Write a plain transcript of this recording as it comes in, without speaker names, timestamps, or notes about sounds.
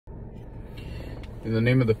In the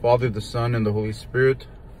name of the Father, the Son, and the Holy Spirit.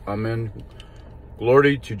 Amen.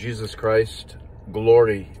 Glory to Jesus Christ.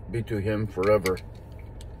 Glory be to him forever.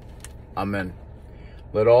 Amen.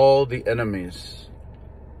 Let all the enemies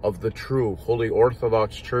of the true Holy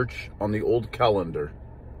Orthodox Church on the old calendar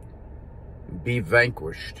be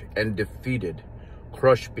vanquished and defeated,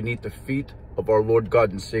 crushed beneath the feet of our Lord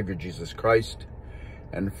God and Savior Jesus Christ,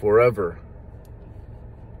 and forever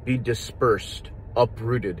be dispersed,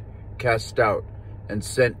 uprooted, cast out, and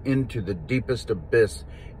sent into the deepest abyss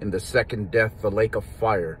in the second death, the lake of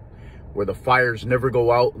fire, where the fires never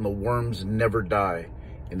go out and the worms never die.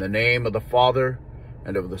 In the name of the Father,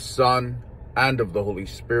 and of the Son, and of the Holy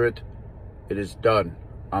Spirit, it is done.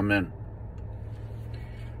 Amen.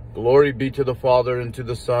 Glory be to the Father, and to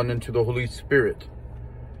the Son, and to the Holy Spirit,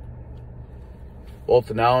 both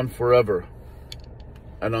now and forever,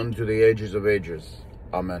 and unto the ages of ages.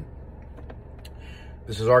 Amen.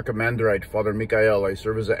 This is our Commanderite, Father Michael. I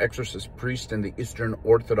serve as an exorcist priest in the Eastern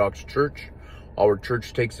Orthodox Church. Our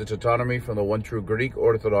church takes its autonomy from the one true Greek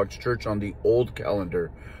Orthodox Church on the old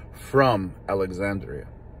calendar from Alexandria.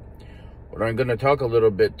 What I'm going to talk a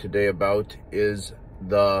little bit today about is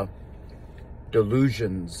the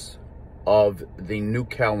delusions of the new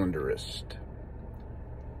calendarist.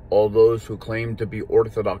 All those who claim to be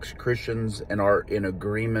Orthodox Christians and are in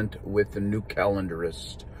agreement with the new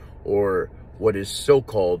calendarist, or what is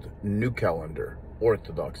so-called new calendar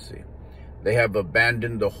orthodoxy. They have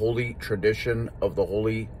abandoned the holy tradition of the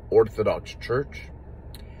Holy Orthodox Church.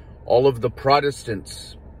 All of the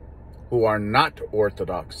Protestants who are not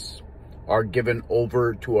Orthodox are given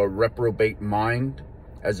over to a reprobate mind,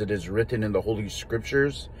 as it is written in the Holy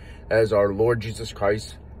Scriptures, as our Lord Jesus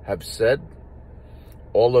Christ have said.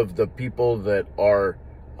 All of the people that are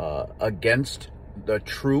against the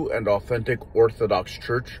true and authentic Orthodox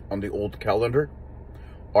Church on the old calendar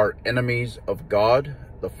are enemies of God,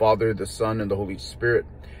 the Father, the Son, and the Holy Spirit.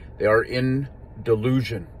 They are in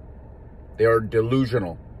delusion. They are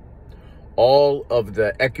delusional. All of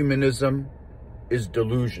the ecumenism is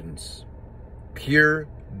delusions, pure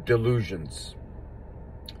delusions.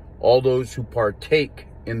 All those who partake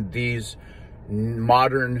in these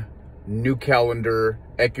modern new calendar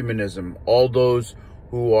ecumenism, all those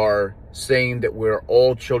who are saying that we're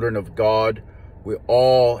all children of God, we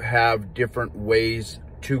all have different ways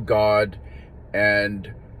to God,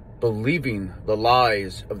 and believing the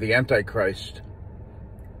lies of the Antichrist,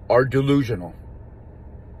 are delusional.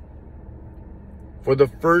 For the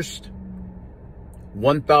first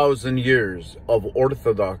 1,000 years of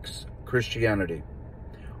Orthodox Christianity,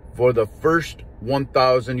 for the first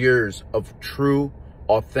 1,000 years of true,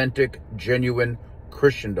 authentic, genuine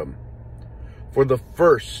Christendom, for the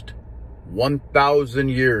first 1,000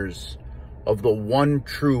 years of the one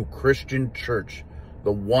true Christian church,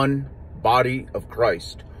 the one body of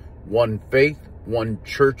Christ, one faith, one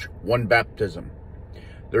church, one baptism.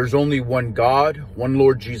 There's only one God, one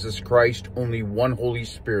Lord Jesus Christ, only one Holy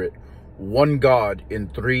Spirit, one God in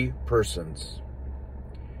three persons.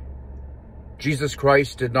 Jesus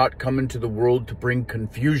Christ did not come into the world to bring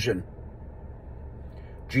confusion.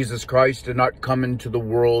 Jesus Christ did not come into the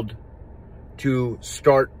world to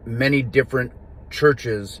start many different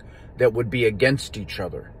churches that would be against each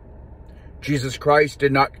other. Jesus Christ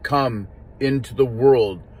did not come into the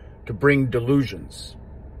world to bring delusions.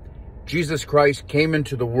 Jesus Christ came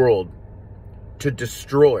into the world to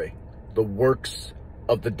destroy the works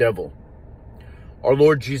of the devil. Our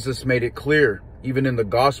Lord Jesus made it clear, even in the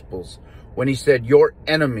Gospels, when he said, your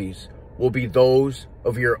enemies will be those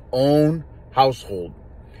of your own household.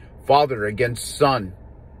 Father against son,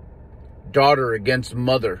 daughter against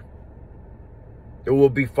mother. There will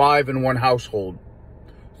be 5 in one household,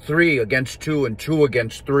 3 against 2, and 2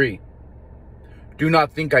 against 3. Do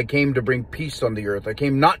not think I came to bring peace on the earth. I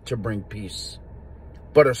came not to bring peace,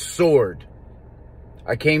 but a sword.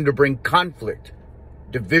 I came to bring conflict,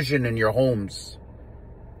 division in your homes.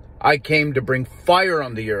 I came to bring fire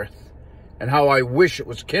on the earth, and how I wish it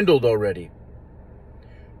was kindled already.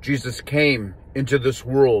 Jesus came into this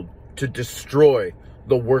world to destroy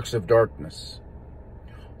the works of darkness.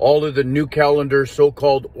 All of the new calendar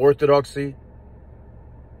so-called orthodoxy,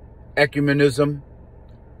 ecumenism,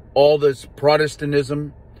 all this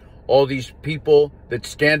Protestantism, all these people that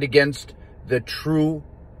stand against the true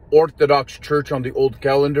Orthodox Church on the old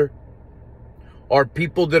calendar are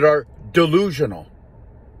people that are delusional.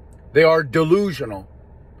 They are delusional,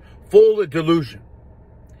 full of delusion.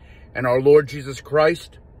 And our Lord Jesus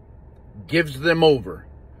Christ gives them over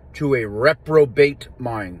to a reprobate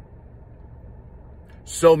mind.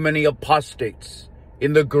 So many apostates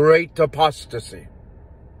in the great apostasy.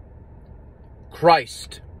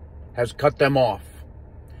 Christ has cut them off.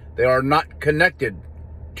 They are not connected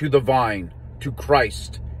to the vine, to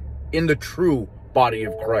Christ, in the true body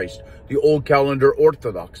of Christ, the old calendar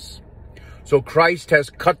Orthodox. So Christ has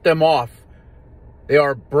cut them off. They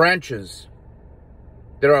are branches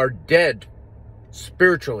that are dead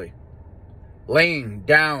spiritually, laying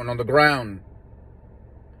down on the ground,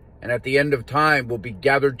 and at the end of time will be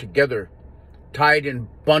gathered together, tied in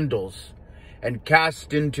bundles, and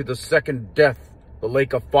cast into the second death, the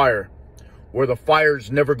lake of fire, where the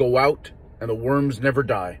fires never go out and the worms never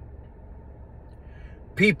die.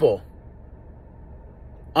 People,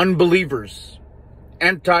 unbelievers,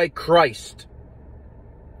 anti-Christ,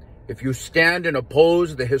 if you stand and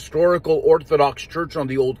oppose the historical Orthodox Church on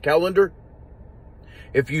the old calendar,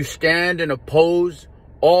 if you stand and oppose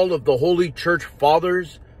all of the Holy Church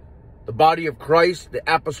Fathers, the body of Christ, the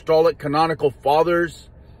apostolic canonical fathers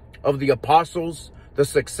of the apostles, the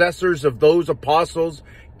successors of those apostles,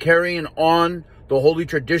 carrying on the holy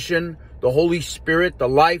tradition, the Holy Spirit, the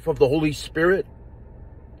life of the Holy Spirit,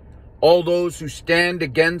 all those who stand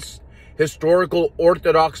against historical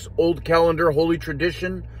Orthodox old calendar holy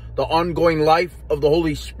tradition, the ongoing life of the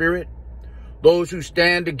Holy Spirit, those who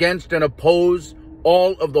stand against and oppose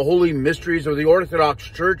all of the holy mysteries of the Orthodox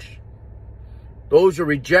Church, those who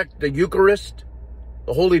reject the Eucharist,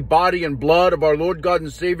 the holy body and blood of our Lord God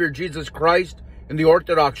and Savior Jesus Christ in the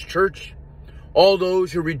Orthodox Church, all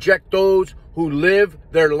those who reject those who live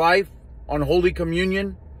their life on Holy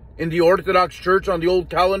Communion in the Orthodox Church on the old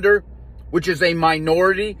calendar, which is a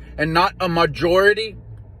minority and not a majority.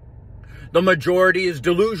 The majority is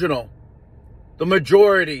delusional. The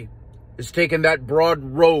majority is taking that broad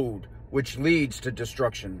road which leads to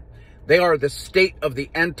destruction. They are the state of the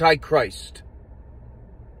Antichrist.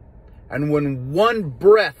 And when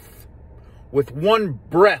with one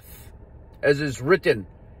breath, as is written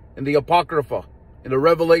in the Apocrypha, in the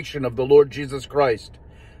revelation of the Lord Jesus Christ,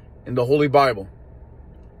 in the Holy Bible,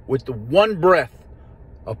 with the one breath,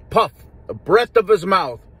 a puff, a breath of his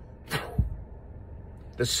mouth,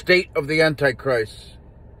 the state of the Antichrist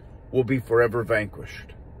will be forever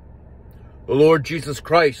vanquished. The Lord Jesus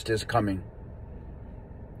Christ is coming.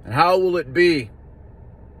 And how will it be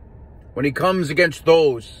when he comes against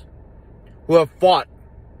those who have fought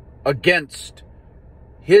against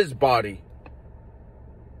his body,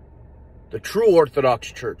 the true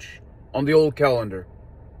Orthodox Church on the old calendar,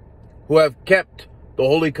 who have kept the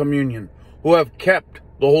Holy Communion, who have kept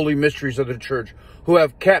the holy mysteries of the Church, who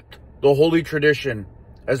have kept the holy tradition,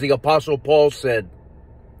 as the Apostle Paul said,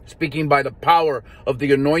 speaking by the power of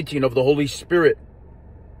the anointing of the Holy Spirit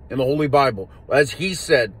in the Holy Bible. As he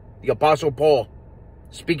said, the Apostle Paul,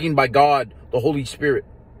 speaking by God, the Holy Spirit,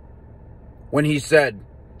 when he said,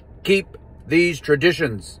 keep these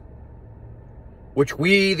traditions, which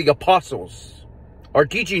we, the apostles, are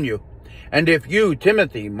teaching you. And if you,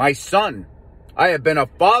 Timothy, my son, I have been a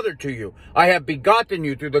father to you, I have begotten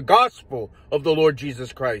you through the gospel of the Lord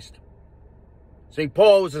Jesus Christ. St.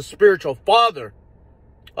 Paul was a spiritual father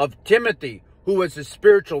of Timothy, who was his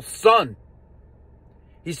spiritual son.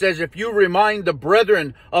 He says, if you remind the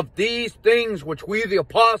brethren of these things which we, the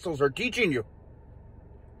apostles, are teaching you,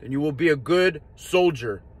 then you will be a good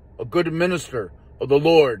soldier, a good minister of the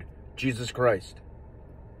Lord Jesus Christ.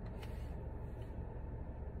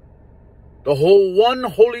 The whole one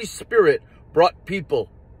Holy Spirit brought people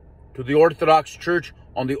to the Orthodox Church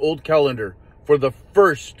on the old calendar for the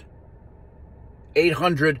first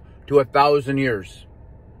 800 to 1,000 years.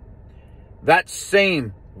 That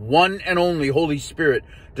same one and only Holy Spirit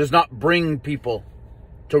does not bring people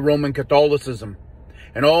to Roman Catholicism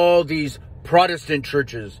and all these Protestant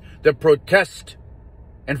churches that protest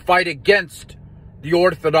and fight against the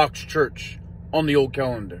Orthodox Church on the old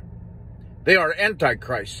calendar. They are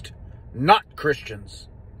Antichrist, not Christians.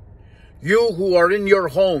 You who are in your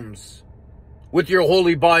homes with your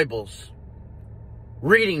holy Bibles,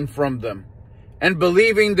 reading from them and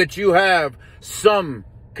believing that you have some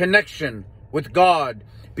connection with God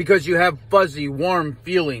because you have fuzzy, warm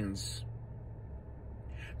feelings,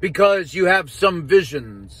 because you have some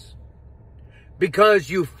visions, because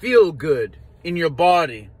you feel good in your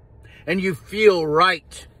body and you feel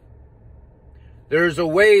right. There is a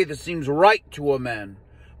way that seems right to a man,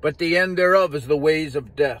 but the end thereof is the ways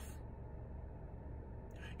of death.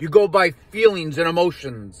 You go by feelings and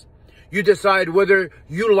emotions. You decide whether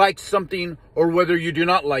you like something or whether you do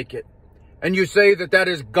not like it. And you say that that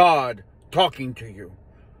is God talking to you.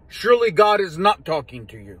 Surely God is not talking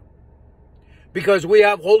to you. Because we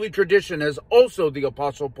have holy tradition, as also the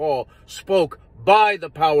Apostle Paul spoke by the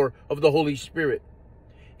power of the Holy Spirit.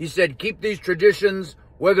 He said, keep these traditions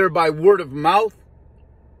whether by word of mouth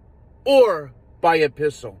or by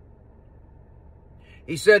epistle.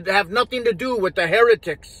 He said, have nothing to do with the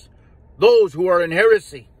heretics, those who are in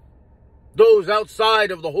heresy, those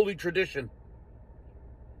outside of the holy tradition.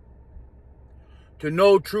 To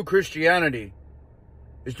know true Christianity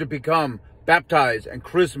is to become baptized and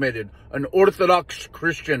chrismated, an Orthodox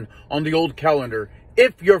Christian on the old calendar,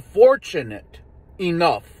 if you're fortunate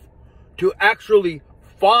enough to actually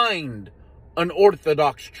find an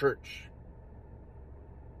Orthodox church.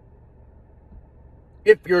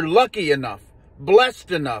 If you're lucky enough,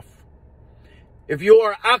 blessed enough, if you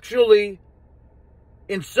are actually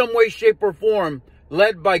in some way, shape, or form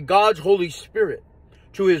led by God's Holy Spirit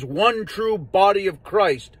to his one true body of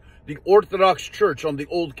Christ, the Orthodox Church on the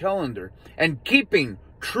old calendar, and keeping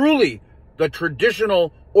truly the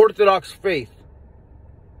traditional Orthodox faith,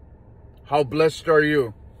 how blessed are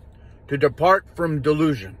you to depart from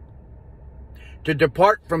delusion, to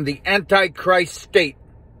depart from the Antichrist state.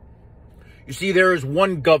 You see, there is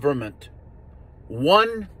one government,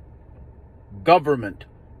 one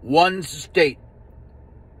state,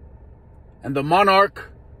 and the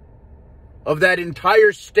monarch of that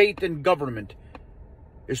entire state and government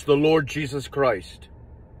is the Lord Jesus Christ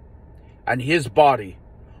and his body,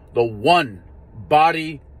 the one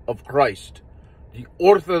body of Christ, the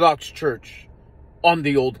Orthodox Church on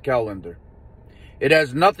the old calendar. It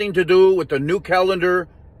has nothing to do with the new calendar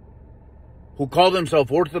who call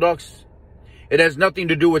themselves Orthodox. It has nothing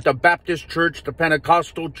to do with the Baptist Church, the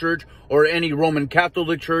Pentecostal Church, or any Roman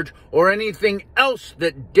Catholic Church, or anything else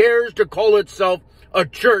that dares to call itself a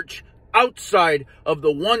church outside of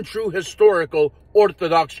the one true historical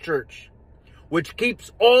Orthodox Church, which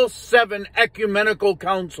keeps all 7 ecumenical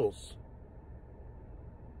councils.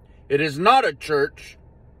 It is not a church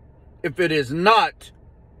if it is not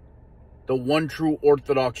the one true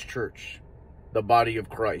Orthodox Church, the body of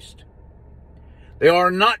Christ. They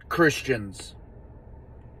are not Christians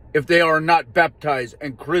if they are not baptized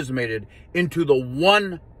and chrismated into the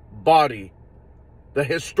one body, the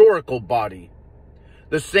historical body,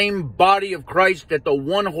 the same body of Christ that the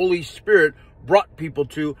one Holy Spirit brought people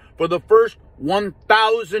to for the first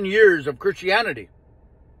 1,000 years of Christianity.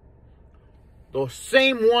 The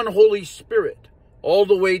same one Holy Spirit, all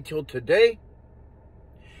the way till today,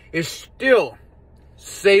 is still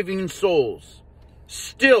saving souls,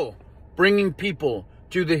 still bringing people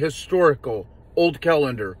to the historical old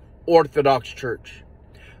calendar Orthodox Church,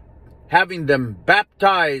 having them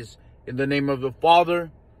baptized in the name of the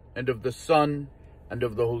Father and of the Son and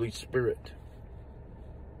of the Holy Spirit,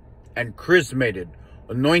 and chrismated,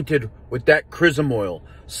 anointed with that chrism oil,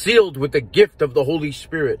 sealed with the gift of the Holy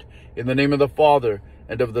Spirit in the name of the Father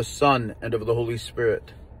and of the Son and of the Holy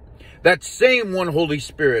Spirit. That same one Holy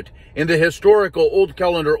Spirit in the historical old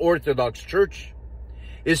calendar Orthodox Church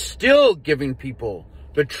is still giving people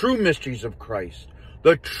the true mysteries of Christ,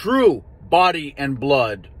 the true body and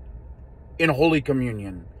blood in Holy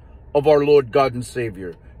Communion of our Lord God and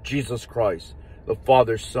Savior, Jesus Christ, the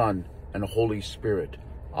Father, Son, and Holy Spirit.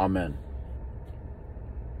 Amen.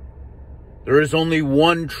 There is only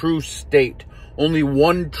one true state, only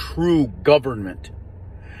one true government,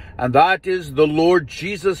 and that is the Lord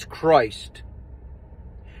Jesus Christ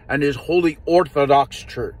and his Holy Orthodox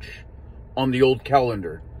Church on the old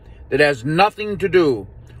calendar, that has nothing to do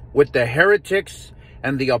with the heretics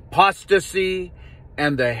and the apostasy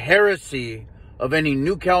and the heresy of any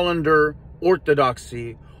new calendar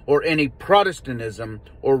orthodoxy or any Protestantism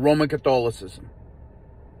or Roman Catholicism.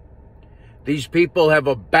 These people have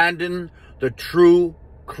abandoned the true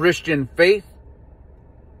Christian faith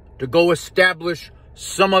to go establish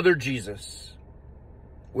some other Jesus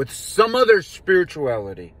with some other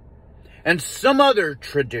spirituality and some other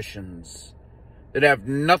traditions that have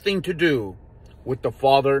nothing to do with the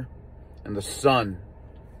Father and the Son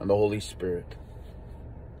and the Holy Spirit.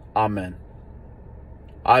 Amen.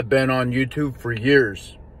 I've been on YouTube for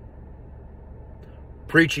years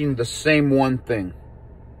preaching the same one thing.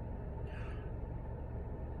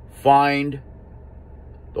 Find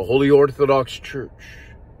the Holy Orthodox Church.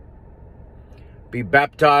 Be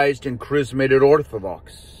baptized and chrismated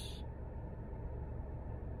Orthodox.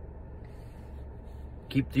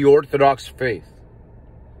 Keep the Orthodox faith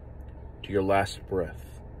to your last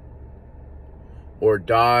breath, or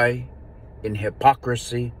die in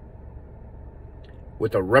hypocrisy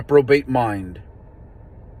with a reprobate mind,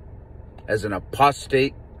 as an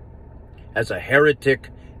apostate, as a heretic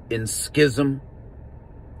in schism,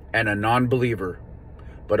 and a non-believer,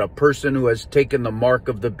 but a person who has taken the mark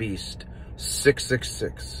of the beast,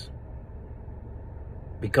 666.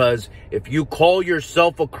 Because if you call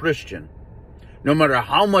yourself a Christian, no matter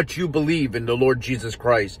how much you believe in the Lord Jesus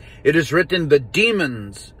Christ, it is written the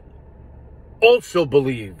demons also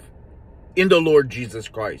believe in the Lord Jesus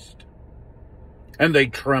Christ. And they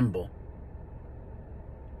tremble.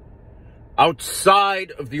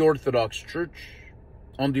 Outside of the Orthodox Church,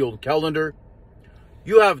 on the old calendar,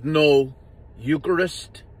 you have no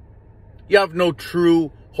Eucharist. You have no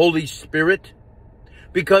true Holy Spirit,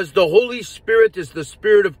 because the Holy Spirit is the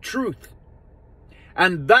Spirit of truth.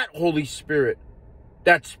 And that Holy Spirit,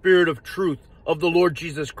 that Spirit of truth of the Lord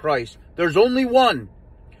Jesus Christ, there's only one.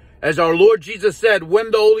 As our Lord Jesus said,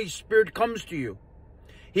 when the Holy Spirit comes to you,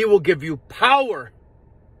 He will give you power.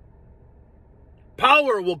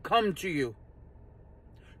 Power will come to you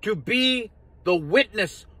to be the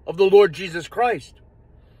witness of the Lord Jesus Christ.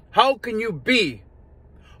 How can you be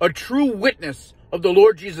a true witness of the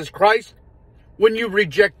Lord Jesus Christ when you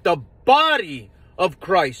reject the body of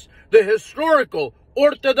Christ, the historical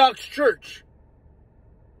Orthodox Church,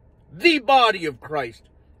 the body of Christ,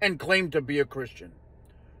 and claim to be a Christian?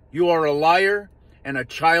 You are a liar and a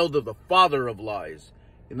child of the father of lies.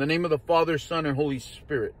 In the name of the Father, Son, and Holy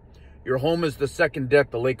Spirit, your home is the second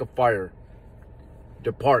death, the lake of fire.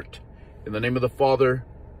 Depart. In the name of the Father,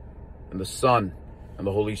 and the Son, and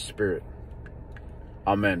the Holy Spirit.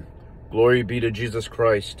 Amen. Glory be to Jesus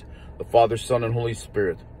Christ, the Father, Son, and Holy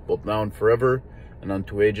Spirit, both now and forever, and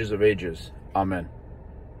unto ages of ages. Amen.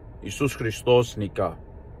 Iisus Christos Nika.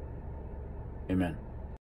 Amen.